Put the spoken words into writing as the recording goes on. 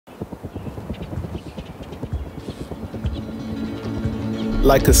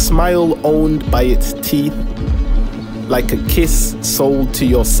Like a smile owned by its teeth, like a kiss sold to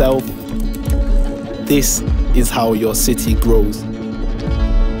yourself. This is how your city grows.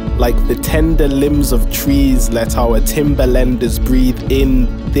 Like the tender limbs of trees let our timberlanders breathe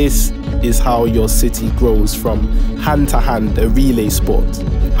in, this is how your city grows. From hand to hand, a relay sport.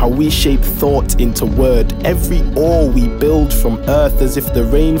 How we shape thought into word, every ore we build from earth as if the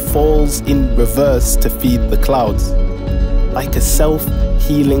rain falls in reverse to feed the clouds. Like a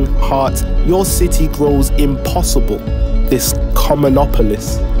self-healing heart, your city grows impossible. This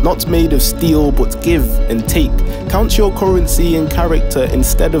commonopolis, not made of steel but give and take. Count your currency in character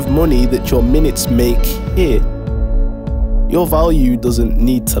instead of money that your minutes make here. Your value doesn't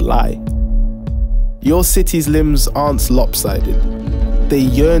need to lie. Your city's limbs aren't lopsided. They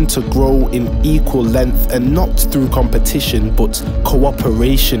yearn to grow in equal length, and not through competition but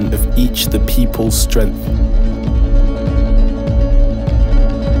cooperation of each the people's strength.